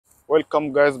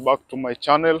Welcome guys back to my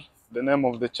channel. The name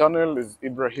of the channel is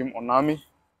Ibrahim Onami.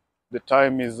 The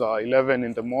time is 11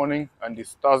 in the morning and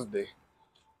it's Thursday.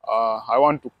 I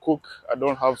want to cook. I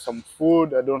don't have some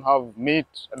food. I don't have meat.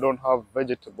 I don't have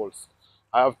vegetables.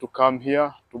 I have to come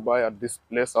here to buy at this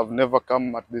place. I've never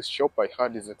come at this shop. I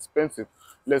heard it's expensive.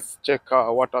 Let's check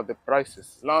what are the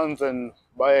prices. Lands and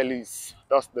Bailey's.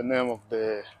 That's the name of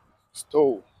the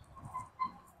store.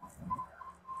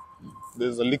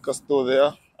 There's a liquor store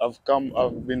there. I've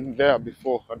been there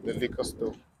before at the liquor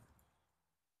store.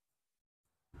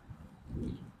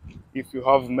 If you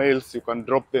have mails, you can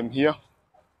drop them here.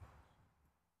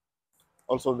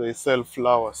 Also, they sell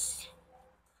flowers.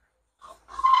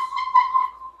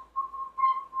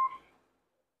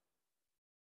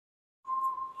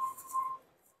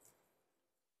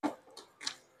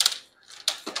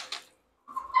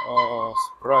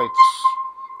 Sprite.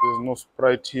 There's no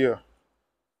Sprite here.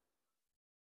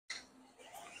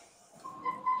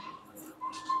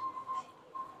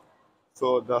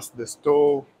 So that's the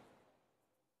store.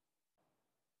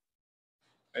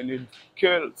 I need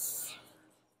kales.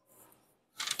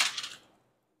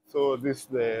 So this is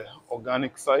the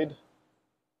organic side.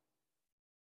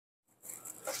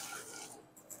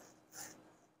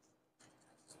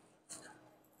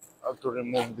 I have to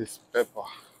remove this pepper.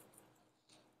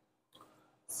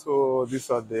 So these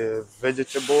are the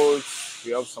vegetables.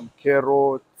 We have some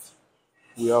carrots.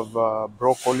 We have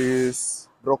broccolis.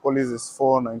 Broccolis is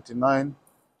 $4.99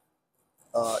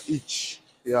 each.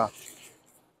 Yeah,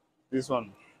 this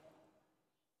one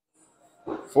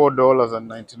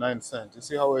 $4.99. You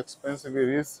see how expensive it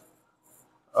is?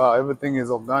 Everything is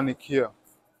organic here.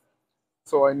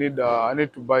 So I need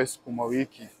to buy sukuma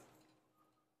wiki.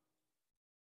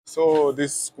 So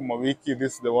this sukuma wiki,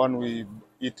 this is the one we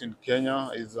eat in Kenya,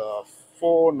 is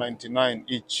 $4.99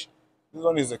 each. This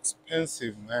one is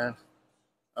expensive, man.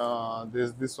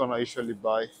 There's this one I usually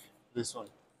buy. This one.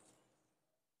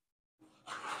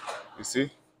 You see?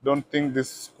 Don't think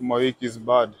this sukuma wiki is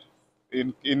bad.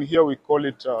 In here we call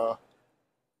it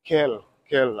kale.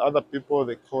 Kale. Other people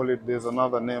they call it. There's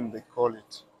another name they call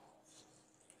it.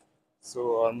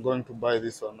 So I'm going to buy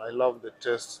this one. I love the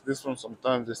taste. This one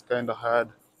sometimes is kind of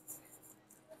hard.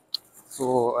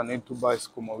 So I need to buy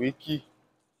sukuma wiki.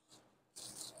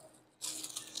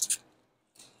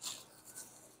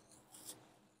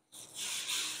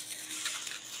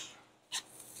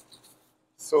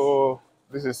 So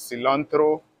this is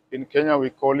cilantro. In Kenya we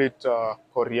call it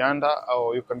coriander,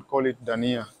 or you can call it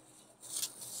dania.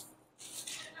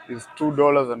 It's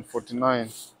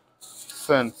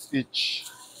 $2.49 each.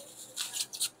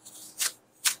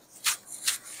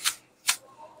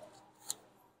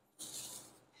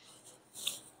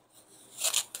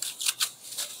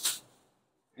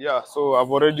 Yeah, so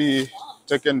I've already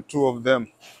taken two of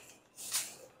them.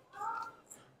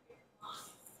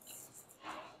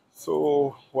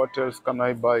 So what else can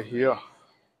I buy here?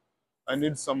 I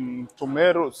need some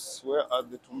tomatoes. Where are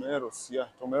the tomatoes? Yeah,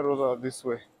 tomatoes are this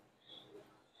way.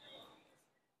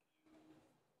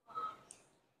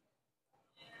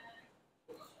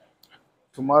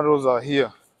 Tomatoes are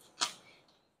here.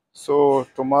 So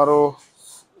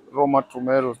Roma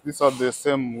tomatoes, these are the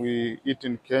same we eat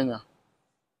in Kenya.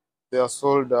 They are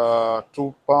sold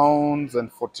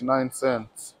 £2.49.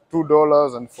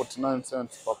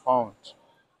 $2.49 per pound.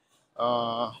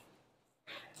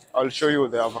 I'll show you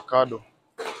the avocado.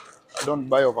 I don't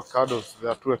buy avocados, they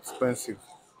are too expensive.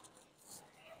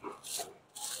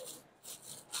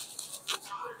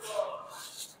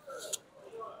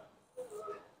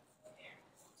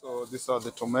 So these are the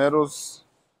tomatoes.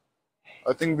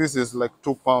 I think this is like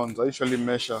 2 pounds. I usually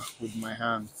measure with my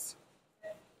hands.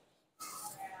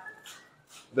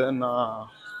 Then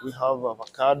we have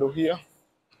avocado here.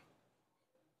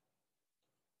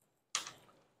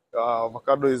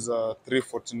 Avocado is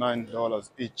 $3.49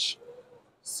 each.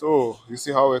 So you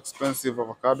see how expensive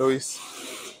avocado is?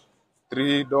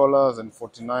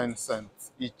 $3.49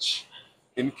 each.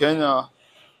 In Kenya,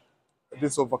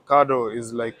 this avocado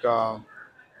is like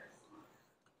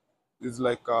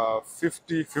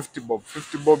 50 bob.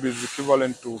 50 bob is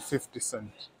equivalent to 50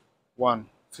 cent.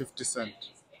 50 cent.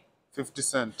 50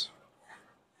 cent.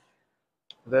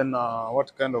 Then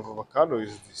what kind of avocado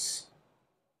is this?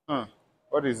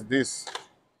 What is this?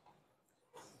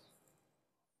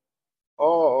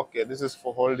 Oh, okay. This is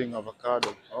for holding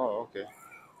avocado. Oh, okay.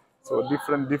 So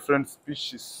different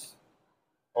species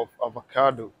of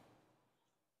avocado.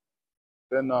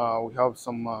 Then we have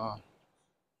some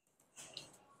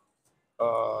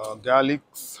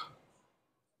garlics.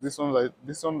 This one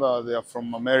they are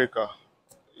from America.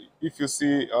 If you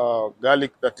see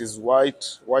garlic that is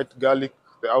white garlic,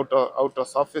 the outer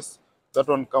surface. That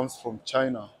one comes from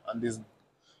China and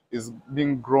is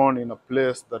being grown in a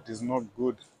place that is not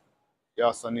good.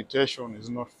 Yeah, sanitation is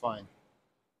not fine.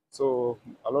 So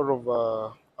a lot of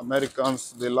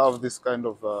Americans, they love this kind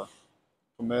of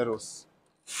tomatoes.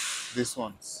 These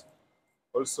ones.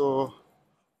 Also,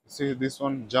 see this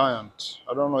one, giant.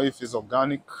 I don't know if it's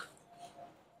organic.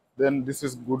 Then this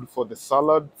is good for the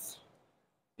salads.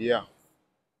 Yeah.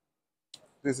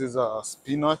 This is a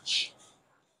spinach.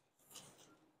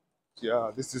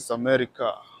 Yeah, this is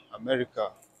America.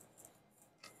 America.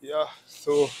 Yeah,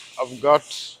 so I've got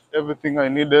everything I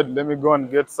needed. Let me go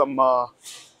and get some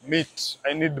meat.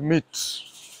 I need meat.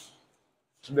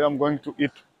 Today I'm going to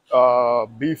eat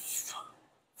beef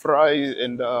fry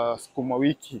and sukuma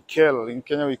wiki, kale. In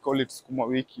Kenya we call it sukuma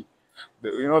wiki.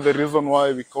 You know the reason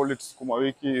why we call it sukuma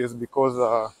wiki is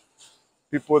because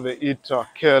people they eat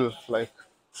kale like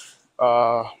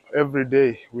every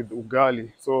day with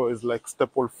ugali. So it's like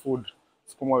staple food.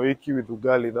 Sukuma wiki with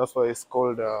ugali. That's why it's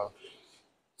called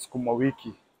sukuma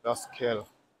wiki. That's kale.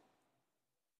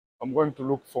 I'm going to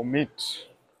look for meat.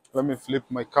 Let me flip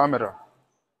my camera.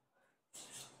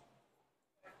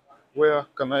 Where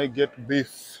can I get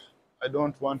beef? I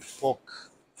don't want pork.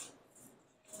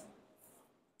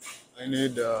 I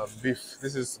need beef.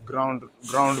 This is ground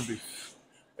beef.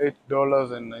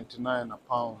 $8.99 a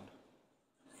pound.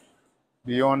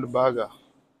 Beyond Burger.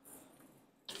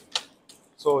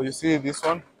 So you see this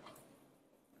one?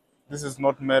 This is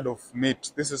not made of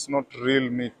meat. This is not real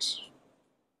meat.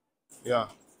 Yeah.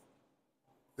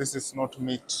 This is not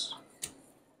meat.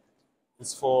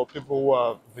 It's for people who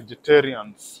are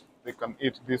vegetarians. They can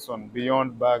eat this one,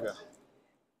 Beyond Burger.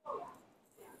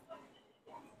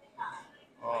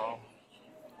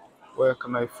 Where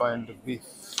can I find the beef?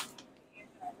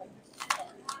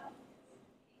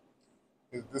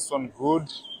 Is this one good?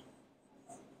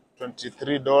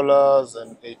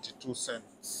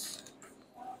 $23.82.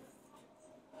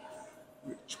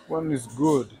 Which one is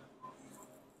good?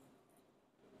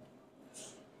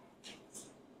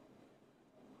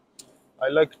 I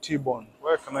like T-bone.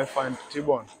 Where can I find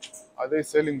T-bone? Are they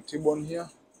selling T-bone here?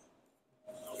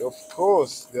 Of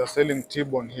course, they are selling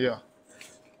T-bone here.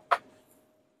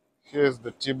 Here's the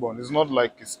T-bone. It's not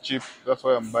like it's cheap. That's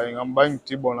why I'm buying. I'm buying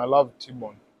T-bone. I love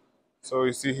T-bone. So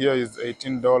you see here is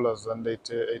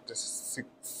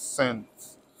 $18.86.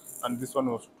 And this one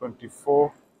was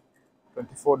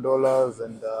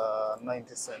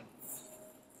 $24.90.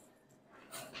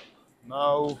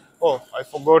 Now, oh, I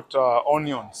forgot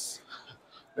onions.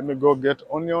 Let me go get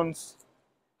onions.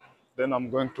 Then I'm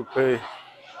going to pay.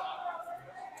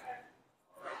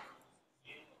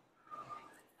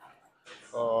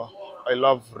 I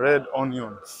love red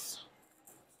onions.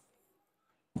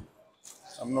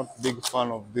 I'm not a big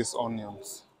fan of these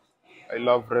onions. I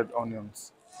love red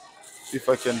onions. If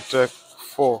I can take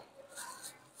 4,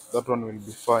 that one will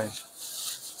be fine.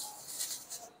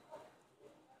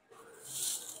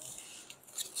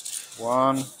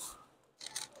 1,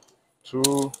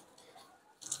 2.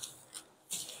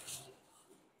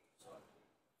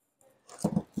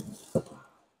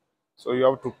 So you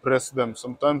have to press them.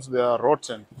 Sometimes they are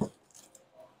rotten.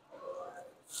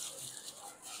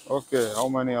 Okay, how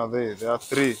many are they? There are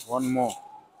 3. One more.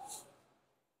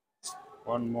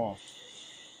 One more.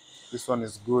 This one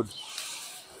is good.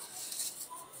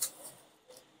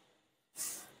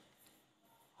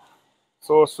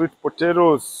 So sweet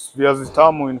potatoes, viazi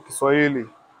tamu in Kiswahili.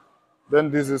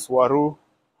 Then this is waru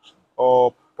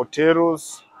or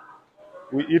potatoes.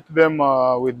 We eat them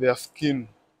with their skin.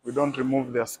 We don't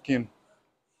remove their skin.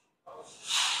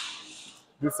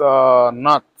 These are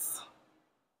nuts.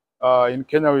 In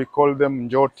Kenya, we call them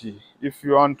njoti. If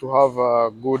you want to have a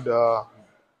good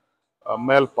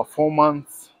male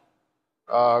performance,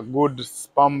 good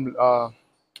sperm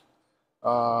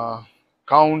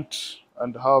count,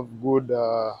 and have good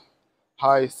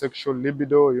high sexual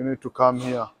libido, you need to come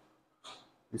here.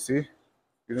 You see?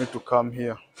 You need to come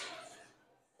here.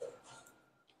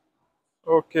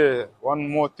 Okay, one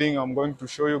more thing I'm going to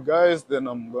show you guys, then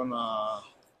I'm gonna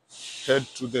head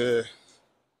to the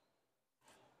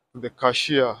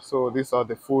cashier. So these are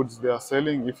the foods they are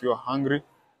selling. If you're hungry,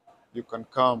 you can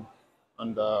come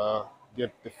and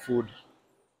get the food.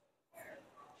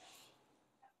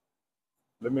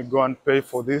 Let me go and pay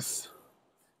for this,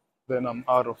 then I'm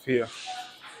out of here.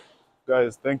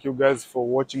 Guys, thank you guys for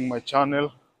watching my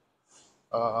channel.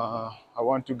 I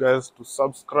want you guys to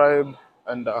subscribe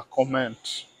and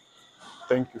comment.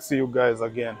 Thank you. See you guys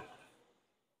again.